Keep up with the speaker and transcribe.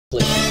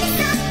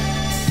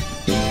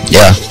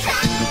Yeah.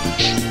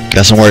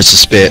 Got some words to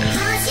spit.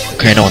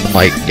 Volcano on the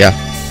mic. Yeah.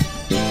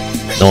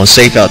 No one's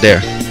safe out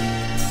there.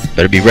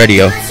 Better be ready,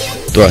 yo.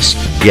 Thrust.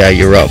 Yeah,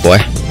 you're up, boy.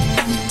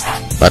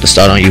 About to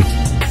start on you.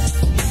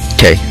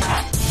 Okay.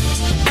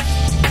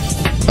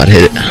 About to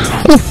hit it.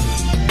 Woo.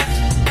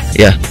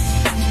 Yeah.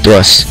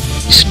 Thrust.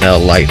 You smell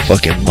like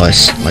fucking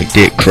must. Like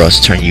dick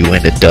crust turn you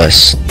into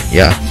dust.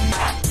 Yeah.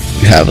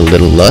 You have a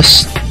little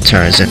lust.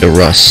 Turns into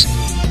rust.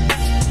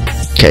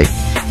 Okay.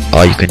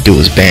 All you can do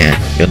is ban.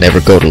 You'll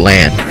never go to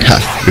land.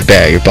 Ha. You're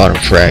bad. You're bottom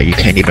frag. You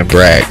can't even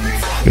brag.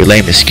 Your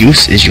lame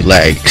excuse is you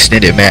lag.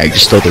 Extended mag.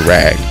 Just throw the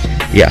rag.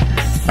 Yeah.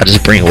 I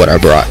just bring what I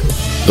brought.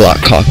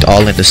 Glock cocked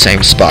all in the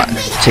same spot.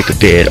 Take a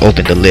bid,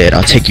 open the lid,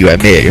 I'll take you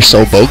at mid. You're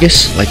so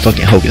bogus, like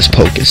fucking hocus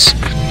pocus.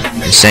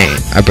 Insane,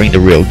 I bring the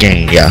real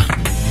gain, yeah.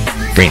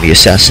 Bring the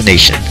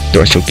assassination,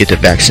 Thorst will get the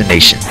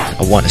vaccination.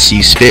 I wanna see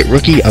you spit,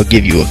 rookie, I'll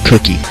give you a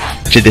cookie.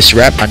 After this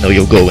rap, I know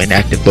you'll go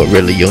inactive, but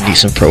really you'll need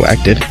some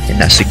proactive, and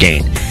that's the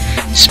gain.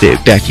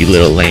 Spit back, you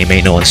little lame,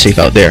 ain't no one safe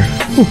out there.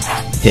 Whew.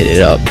 Hit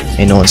it up,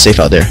 ain't no one safe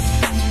out there.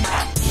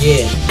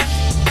 Yeah,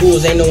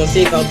 fools, ain't no one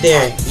safe out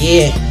there.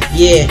 Yeah.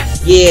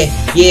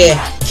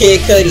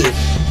 KiDCuDi,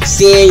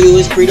 seeing you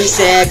is pretty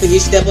sad, cause you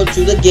step up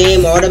to the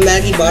game,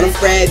 automatically bottom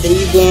frag, then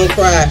you gon'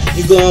 cry,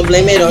 you gon'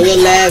 blame it on your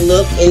lag,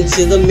 look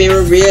into the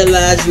mirror,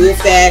 realize you a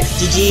fag,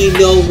 GG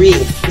no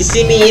read, you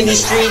see me in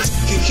these streets,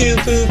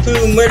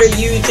 poo, murder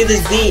you to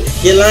this beat,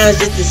 your lines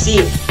just to see,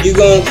 you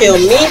gon' kill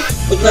me,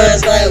 with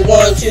lines like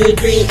 1, 2,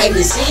 3,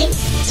 ABC,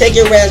 take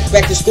your ass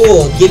back to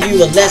school, give you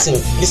a lesson.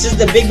 This is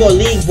the big boy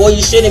league, boy,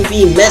 you shouldn't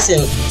be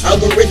messing.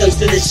 Algorithms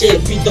to the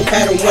shit, beat the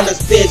pattern when I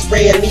spit.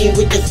 Spray at me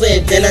with your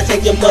clip, then I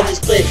take your mother's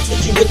clip.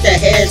 Hit you with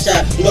that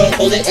headshot, I'm gonna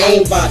hold it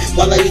aimbot.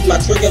 While I use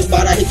my trigger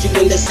bot, I hit you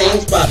in the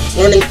same spot.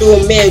 Running through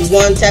a mid,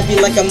 one tap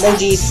you like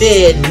emoji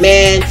said.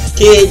 Man,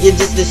 kid, you're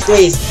just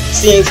disgrace.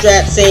 Same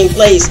strap, same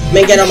place,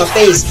 man, get on my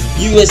face.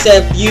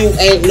 SF2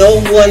 ain't no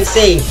one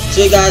safe,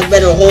 so you guys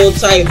better hold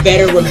tight,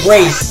 better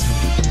embrace.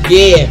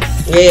 Yeah,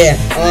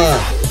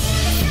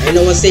 ain't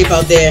no one safe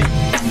out there.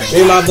 Me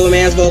and my boy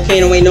man's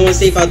volcano, ain't no one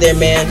safe out there,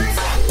 man.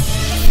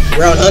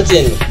 We're out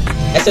hunting.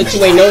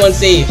 SF2 ain't no one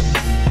safe.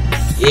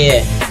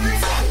 Yeah.